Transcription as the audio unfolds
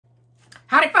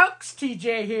Howdy folks,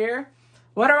 TJ here.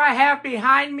 What do I have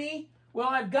behind me? Well,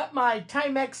 I've got my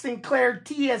Timex Sinclair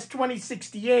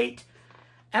TS2068,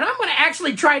 and I'm going to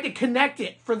actually try to connect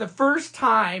it for the first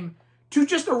time to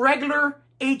just a regular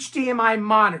HDMI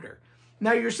monitor.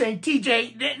 Now you're saying,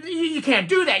 TJ, you can't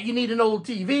do that. You need an old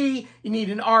TV, you need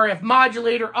an RF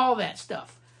modulator, all that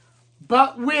stuff.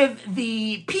 But with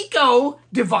the Pico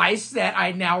device that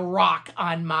I now rock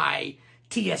on my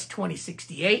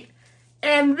TS2068,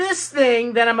 and this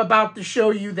thing that I'm about to show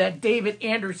you that David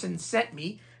Anderson sent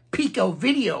me,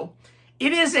 PicoVideo,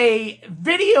 it is a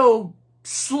video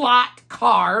slot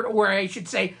card, or I should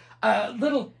say,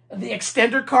 the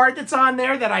extender card that's on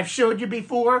there that I've showed you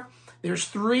before. There's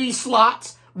 3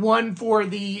 slots, one for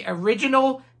the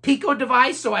original Pico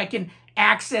device, so I can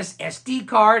access SD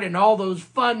card and all those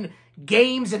fun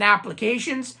games and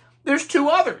applications. There's 2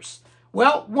 others.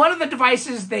 Well, one of the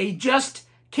devices they just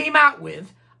came out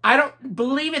with, I don't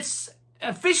believe it's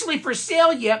officially for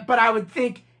sale yet, but I would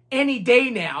think any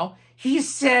day now. He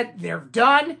said they're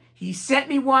done. He sent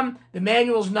me one. The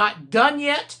manual's not done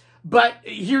yet, but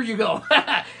here you go.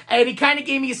 And he kind of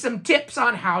gave me some tips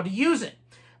on how to use it.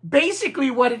 Basically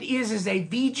what it is a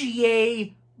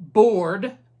VGA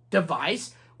board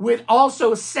device with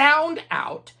also Sound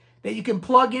Out that you can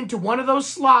plug into one of those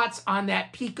slots on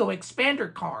that Pico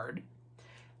expander card.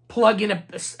 Plug in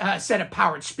a set of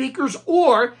powered speakers,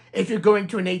 or if you're going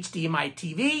to an HDMI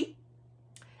TV,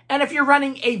 and if you're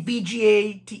running a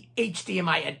VGA to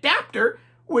HDMI adapter,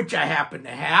 which I happen to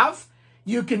have,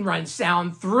 you can run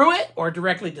sound through it or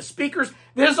directly to speakers.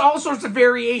 There's all sorts of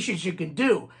variations you can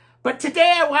do. But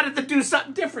today I wanted to do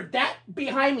something different. That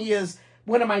behind me is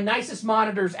one of my nicest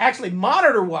monitors. Actually,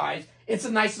 monitor-wise, it's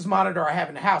the nicest monitor I have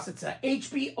in the house. It's a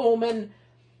HP Omen,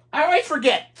 I always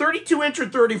forget, 32-inch or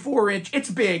 34-inch. It's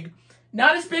big.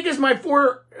 Not as big as my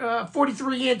 43-inch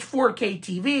 4K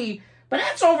TV, but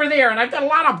that's over there, and I've got a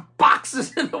lot of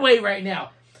boxes in the way right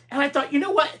now. And I thought, you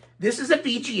know what? This is a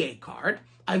VGA card.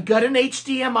 I've got an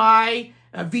HDMI,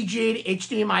 a VGA to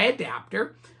HDMI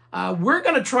adapter. We're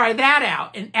going to try that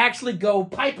out and actually go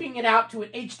piping it out to an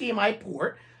HDMI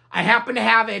port. I happen to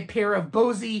have a pair of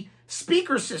Bose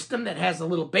speaker system that has a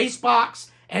little bass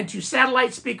box and 2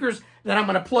 satellite speakers that I'm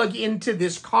going to plug into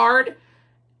this card.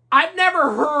 I've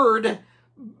never heard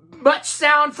much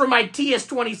sound from my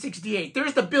TS2068.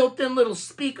 There's the built-in little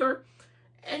speaker,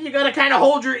 and you got to kind of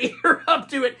hold your ear up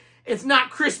to it. It's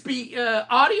not crispy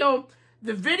audio.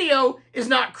 The video is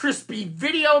not crispy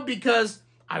video because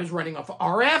I was running off of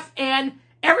RF, and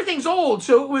everything's old,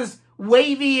 so it was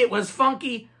wavy, it was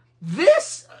funky.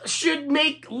 This should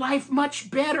make life much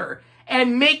better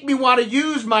and make me want to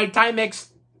use my Timex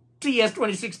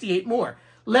TS2068 more.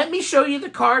 Let me show you the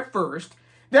card first.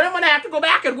 Then I'm going to have to go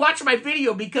back and watch my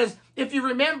video because if you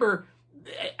remember,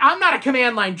 I'm not a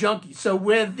command line junkie. So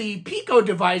with the Pico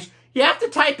device, you have to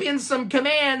type in some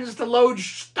commands to load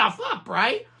stuff up,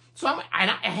 right? So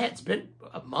it's been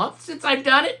a month since I've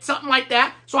done it, something like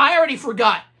that. So I already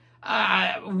forgot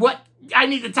what I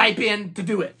need to type in to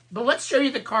do it. But let's show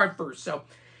you the card first. So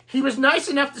he was nice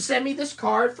enough to send me this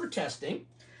card for testing.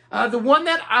 The one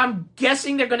that I'm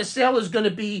guessing they're going to sell is going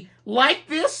to be like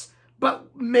this,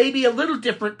 but maybe a little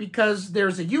different because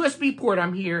there's a USB port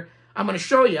I'm going to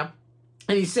show you.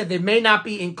 And he said they may not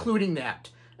be including that.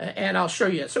 And I'll show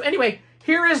you. So anyway,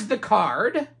 here is the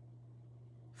card,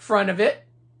 front of it.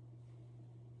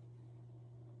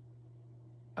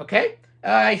 Okay.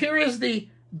 Here is the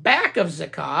back of the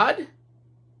card.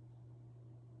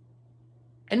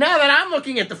 And now that I'm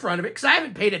looking at the front of it, because I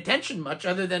haven't paid attention much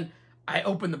other than I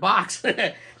opened the box.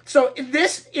 So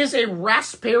this is a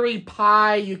Raspberry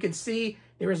Pi. You can see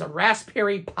there is a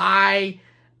Raspberry Pi,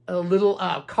 a little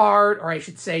card, or I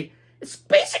should say, it's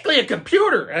basically a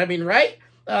computer. I mean, right?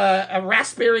 A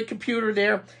Raspberry computer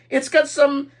there. It's got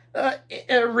some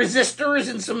resistors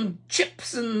and some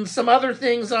chips and some other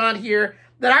things on here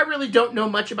that I really don't know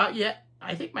much about yet.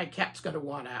 I think my cat's going to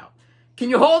want out. Can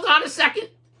you hold on a second?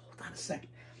 Hold on a second.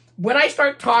 When I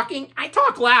start talking, I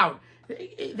talk loud.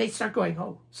 They start going,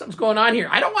 oh, something's going on here.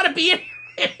 I don't want to be in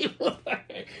here anymore.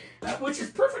 Which is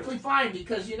perfectly fine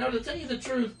because, you know, to tell you the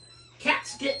truth,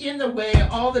 cats get in the way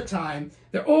all the time.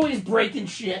 They're always breaking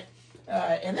shit.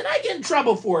 And then I get in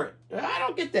trouble for it. I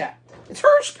don't get that. It's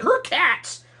her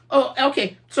cats. Oh,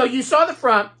 okay. So you saw the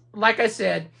front, like I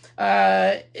said.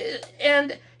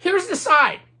 And here's the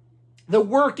side, the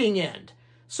working end.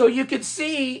 So you can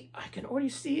see, I can already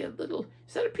see a little,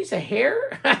 is that a piece of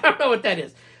hair? I don't know what that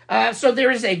is. So there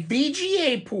is a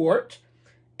VGA port,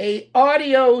 a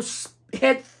audio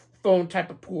headphone type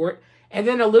of port, and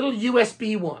then a little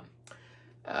USB one.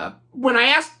 When I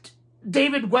asked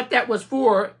David what that was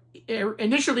for,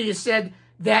 initially he said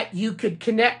that you could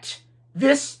connect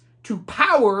this to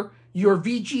power your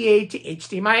VGA to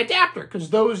HDMI adapter, because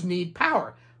those need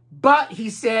power. But he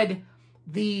said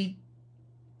the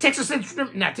Texas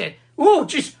Instruments, not that, oh,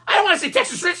 jeez, I don't want to say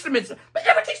Texas Instruments, but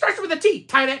everything starts with a T.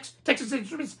 Timex, Texas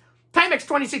Instruments, Timex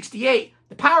 2068,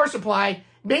 the power supply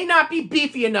may not be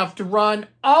beefy enough to run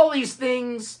all these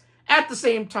things at the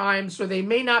same time, so they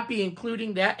may not be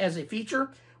including that as a feature,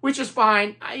 which is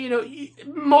fine. You know,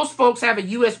 most folks have a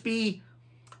USB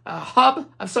hub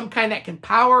of some kind that can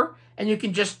power, and you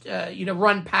can just, you know,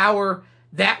 run power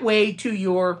that way to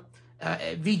your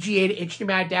VGA to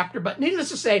HDMI adapter. But needless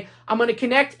to say, I'm going to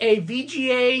connect a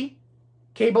VGA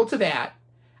cable to that.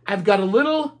 I've got a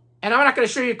little, and I'm not going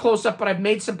to show you a close-up, but I've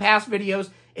made some past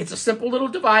videos. It's a simple little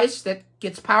device that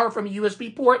gets power from a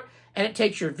USB port, and it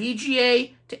takes your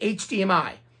VGA to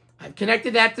HDMI. I've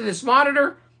connected that to this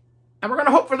monitor, and we're going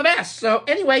to hope for the best. So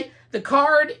anyway, the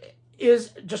card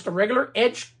is just a regular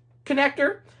edge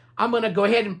connector. I'm going to go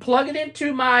ahead and plug it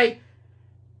into my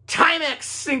Timex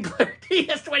Sinclair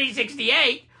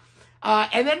TS2068,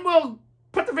 and then we'll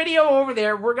put the video over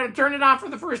there. We're going to turn it on for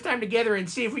the first time together and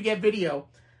see if we get video.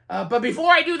 But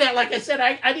before I do that, like I said,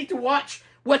 I need to watch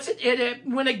what's it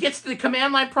when it gets to the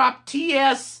command line prop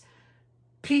TS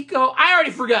Pico. I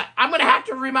already forgot. I'm going to have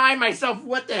to remind myself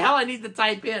what the hell I need to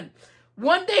type in.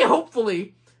 One day,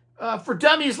 hopefully, for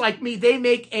dummies like me, they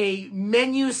make a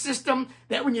menu system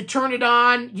that when you turn it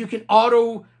on, you can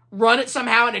auto run it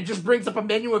somehow, and it just brings up a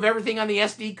menu of everything on the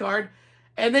SD card.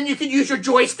 And then you can use your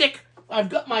joystick. I've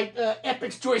got my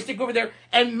Epix joystick over there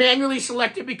and manually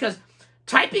select it, because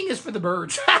typing is for the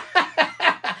birds.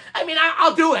 I mean,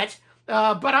 I'll do it,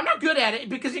 but I'm not good at it,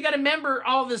 because you got to remember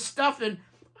all this stuff, and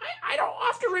I don't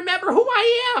often remember who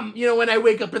I am, you know, when I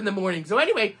wake up in the morning. So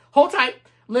anyway, hold tight.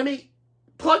 Let me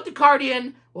plug the card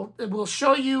in. We'll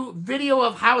show you video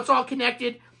of how it's all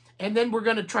connected, and then we're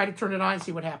going to try to turn it on and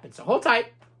see what happens. So hold tight.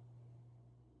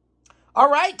 All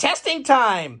right, testing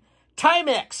time.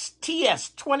 Timex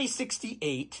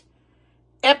TS2068,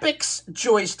 Epix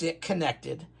joystick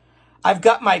connected. I've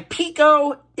got my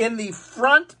Pico in the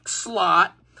front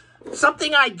slot.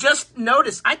 Something I just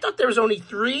noticed, I thought there was only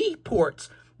 3 ports.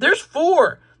 There's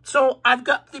 4. So I've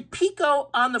got the Pico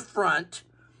on the front,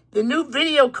 the new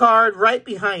video card right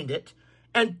behind it,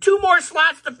 and 2 more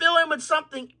slots to fill in with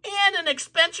something, and an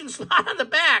expansion slot on the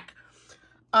back.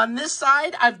 On this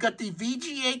side, I've got the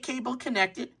VGA cable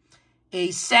connected,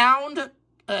 a sound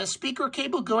speaker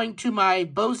cable going to my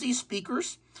Bose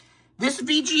speakers. This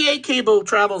VGA cable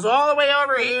travels all the way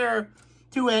over here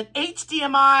to an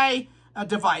HDMI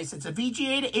device. It's a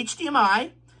VGA to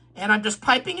HDMI, and I'm just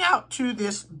piping out to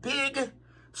this big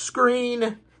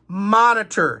screen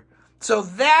monitor. So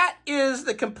that is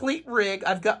the complete rig.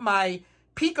 I've got my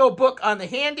Pico book on the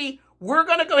handy. We're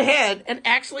going to go ahead and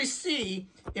actually see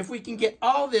if we can get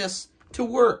all this to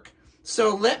work.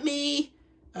 So let me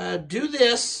do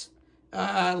this,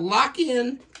 lock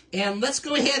in, and let's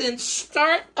go ahead and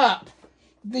start up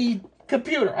the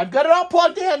computer. I've got it all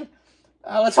plugged in.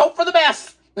 Let's hope for the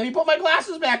best. Let me put my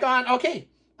glasses back on. Okay,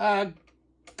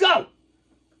 go.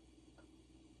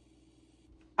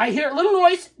 I hear a little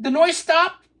noise. The noise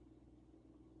stopped.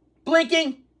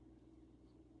 Blinking.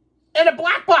 And a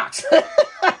black box.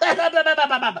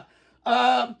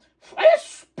 I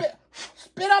just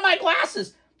spit on my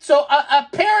glasses. So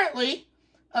apparently,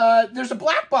 there's a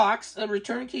black box, a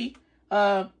return key.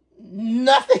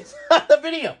 Nothing's on the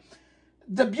video.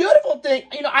 The beautiful thing,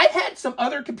 you know, I've had some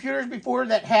other computers before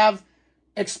that have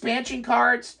expansion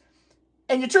cards,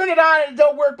 and you turn it on and it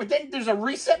don't work, but then there's a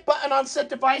reset button on set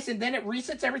device, and then it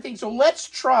resets everything. So let's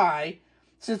try,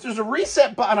 since there's a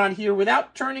reset button on here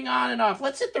without turning on and off,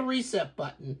 let's hit the reset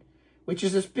button, which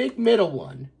is this big middle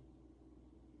one.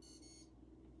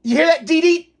 You hear that,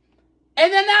 dee-dee?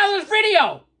 And then now there's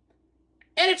video.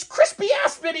 And it's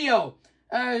crispy-ass video.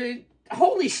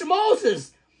 Holy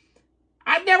schmozes.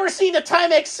 I've never seen a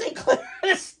Timex Sinclair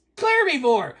this clear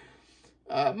before.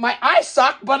 My eyes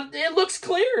suck, but it looks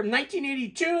clear.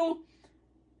 1982.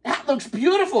 That looks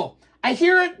beautiful. I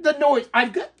hear the noise.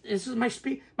 I've got, this is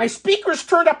my speakers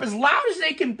turned up as loud as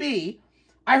they can be.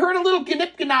 I heard a little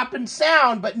gnip-gnopping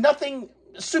sound, but nothing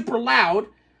super loud.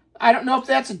 I don't know if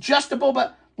that's adjustable,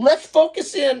 but let's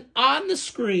focus in on the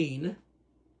screen.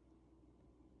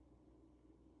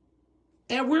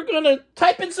 And we're going to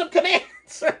type in some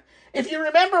commands. If you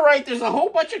remember right, there's a whole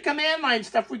bunch of command line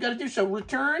stuff we got to do. So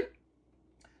return.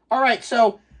 All right,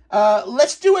 so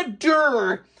let's do a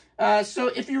dir. So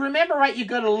if you remember right, you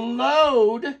got to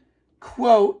load,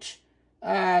 quote,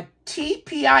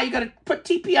 TPI. You got to put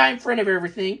TPI in front of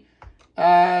everything.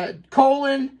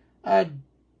 Colon,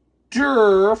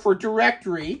 dir for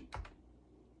directory.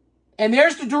 And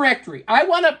there's the directory. I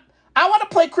want to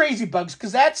play Crazy Bugs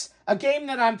because that's a game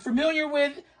that I'm familiar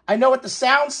with. I know what the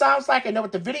sound sounds like. I know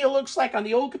what the video looks like on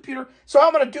the old computer. So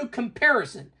I'm going to do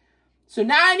comparison. So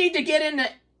now I need to get into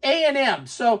A&M.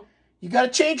 So you got to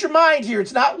change your mind here.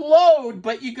 It's not load,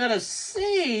 but you got to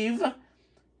save,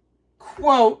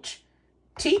 quote,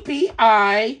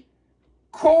 TPI,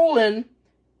 colon,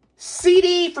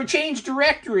 CD for change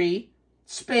directory,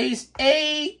 space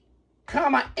A,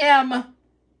 comma, M,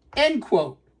 end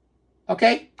quote.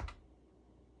 Okay?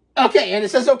 Okay, and it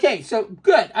says okay. So,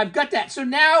 good. I've got that. So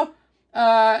now,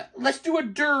 let's do a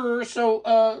dir. So,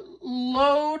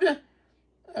 load,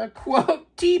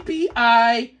 quote,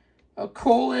 TPI,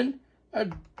 colon,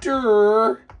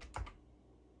 dir.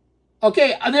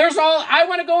 Okay, there's all. I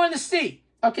want to go into C.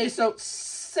 Okay, so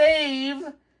save,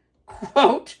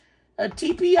 quote,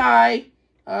 TPI,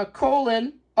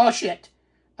 colon, oh shit,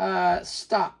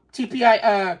 stop,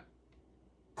 TPI,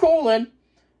 colon,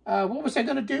 what was I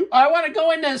going to do? I want to go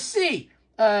into C,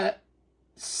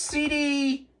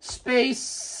 CD space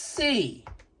C.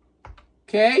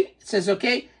 Okay, it says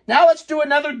okay. Now let's do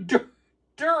another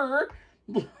dir,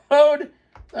 load,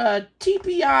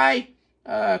 TPI,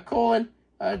 colon,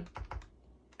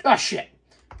 oh shit,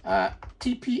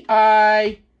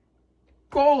 TPI,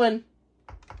 colon,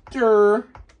 dir.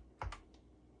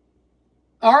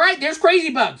 All right, there's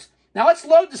Crazy Bugs. Now let's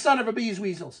load the son of a bees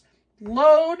weasels.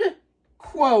 Load,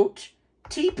 quote,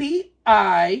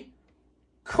 TPI,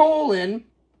 colon,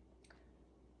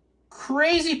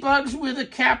 Crazy Bugs with a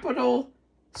capital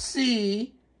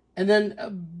C, and then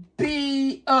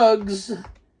bugs,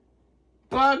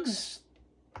 bugs.tap.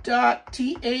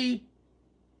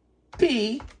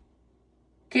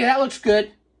 Okay, that looks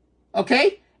good.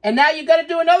 Okay, and now you got to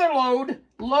do another load,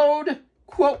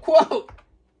 quote, quote.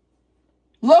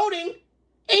 Loading,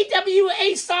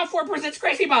 AWA software presents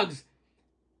Crazy Bugs.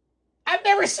 I've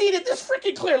never seen it this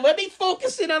freaking clear. Let me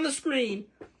focus in on the screen.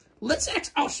 Let's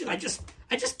oh shit, I just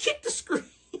kicked the screen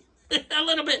a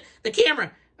little bit, the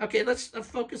camera. Okay, let's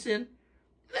focus in.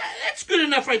 That's good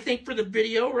enough, I think, for the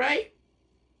video, right?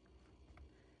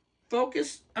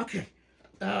 Focus, okay.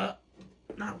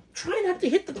 Now, try not to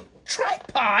hit the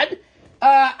tripod.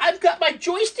 I've got my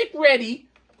joystick ready.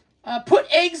 Put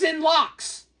eggs in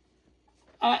locks.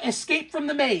 Escape from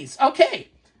the maze. Okay.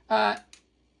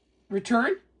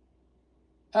 Return.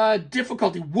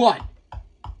 Difficulty 1.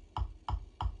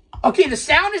 Okay, the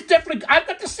sound is definitely... I've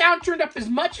got the sound turned up as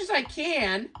much as I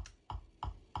can.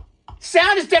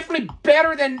 Sound is definitely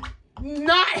better than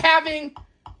not having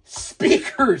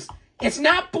speakers. It's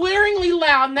not blaringly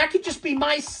loud, and that could just be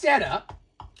my setup.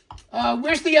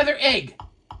 Where's the other egg?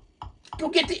 Go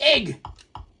get the egg.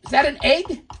 Is that an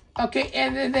egg? Okay,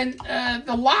 and then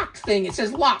the lock thing. It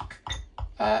says lock.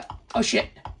 Oh, shit.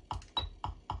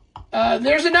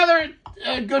 There's another...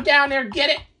 go down there.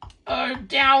 Get it.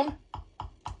 Down.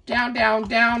 Down, down,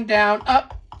 down, down.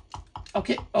 Up.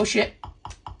 Okay. Oh, shit.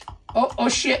 Oh,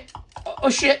 shit. Oh,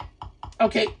 shit.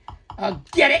 Okay.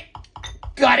 Get it.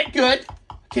 Got it. Good.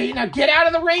 Okay, now get out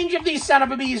of the range of these son of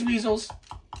a bees weasels.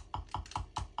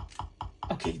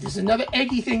 Okay, there's another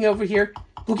eggy thing over here.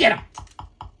 Go get him.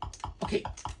 Okay.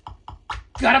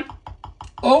 Got him.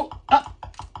 Oh,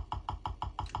 up.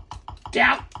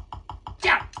 Down.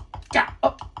 Down. Down.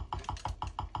 Up.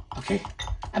 Okay.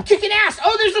 I'm kicking ass.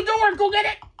 Oh, there's a door. Go get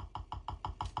it.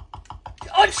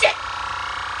 Oh, shit.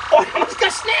 Oh, I almost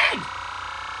got snagged.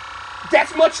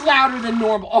 That's much louder than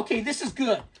normal. Okay, this is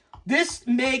good. This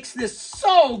makes this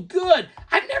so good.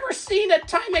 I've never seen a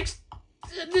Timex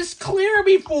this clear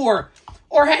before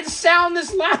or had sound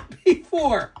this loud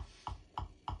before.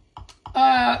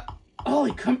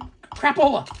 Holy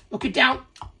crapola. Okay, down.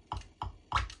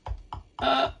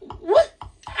 What?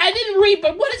 I didn't read,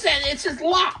 but what is that? It says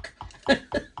lock.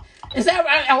 Is that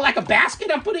like a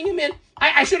basket I'm putting him in?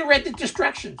 I should have read the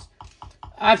instructions.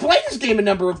 I've played this game a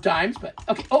number of times, but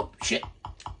okay. Oh, shit.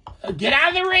 Get out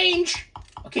of the range.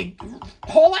 Okay,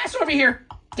 whole ass over here.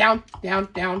 Down, down,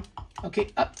 down. Okay,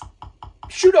 up.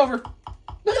 Shoot over.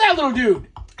 Look at that little dude.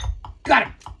 Got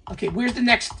him. Okay, where's the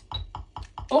next?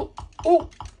 Oh,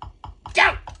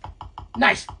 down.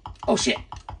 Nice. Oh, shit.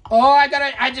 Oh,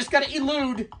 I just gotta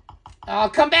elude. I'll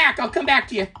come back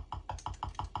to you.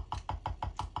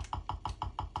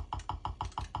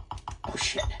 Oh,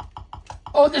 shit.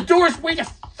 Oh, the door's way the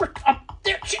frick up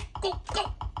there. Shit, go.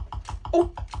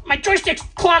 Oh, my joystick's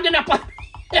clogging up on me.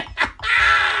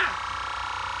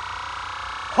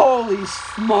 Holy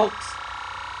smokes.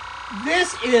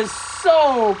 This is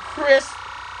so crisp,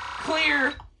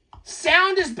 clear.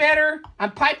 Sound is better. I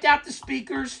piped out the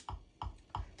speakers.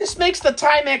 This makes the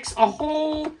Timex a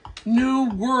whole new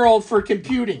world for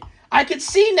computing. I can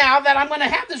see now that I'm going to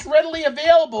have this readily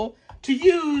available to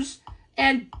use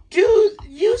and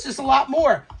use this a lot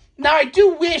more. Now, I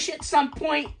do wish at some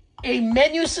point a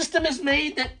menu system is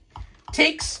made that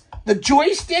takes the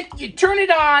joystick, you turn it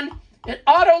on, it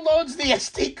auto-loads the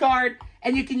SD card,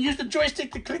 and you can use the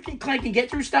joystick to click and clank and get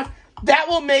through stuff. That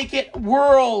will make it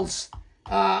worlds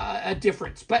a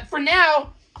difference. But for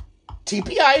now,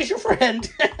 TPI is your friend.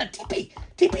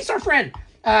 TP's our friend.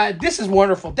 This is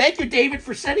wonderful. Thank you, David,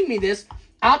 for sending me this.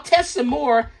 I'll test some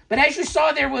more. But as you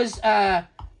saw, there was a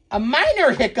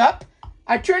minor hiccup.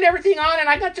 I turned everything on, and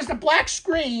I got just a black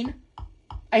screen.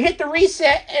 I hit the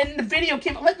reset, and the video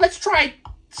came. Let's try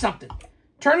something.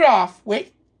 Turn it off.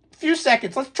 Wait a few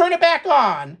seconds. Let's turn it back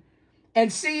on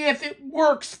and see if it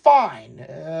works fine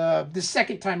the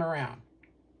second time around.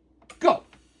 Go.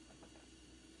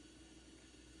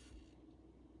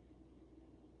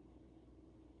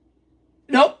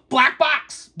 Nope. Black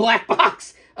box. Black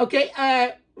box.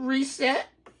 Okay. Reset.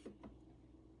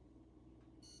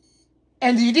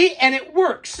 And it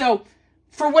works. So,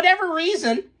 for whatever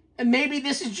reason, and maybe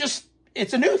this is just,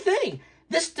 it's a new thing.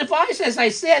 This device, as I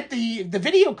said, the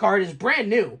video card is brand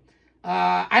new.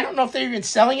 I don't know if they're even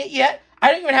selling it yet.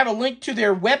 I don't even have a link to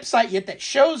their website yet that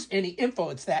shows any info.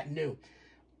 It's that new.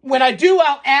 When I do,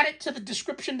 I'll add it to the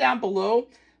description down below.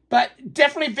 But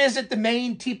definitely visit the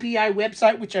main TPI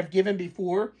website, which I've given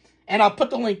before. And I'll put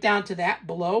the link down to that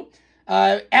below.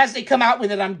 As they come out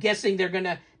with it, I'm guessing they're going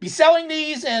to be selling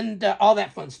these and all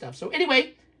that fun stuff. So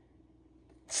anyway,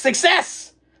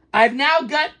 success! I've now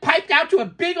got piped out to a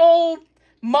big old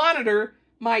monitor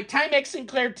my Timex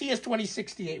Sinclair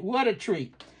TS2068. What a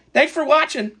treat. Thanks for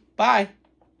watching. Bye.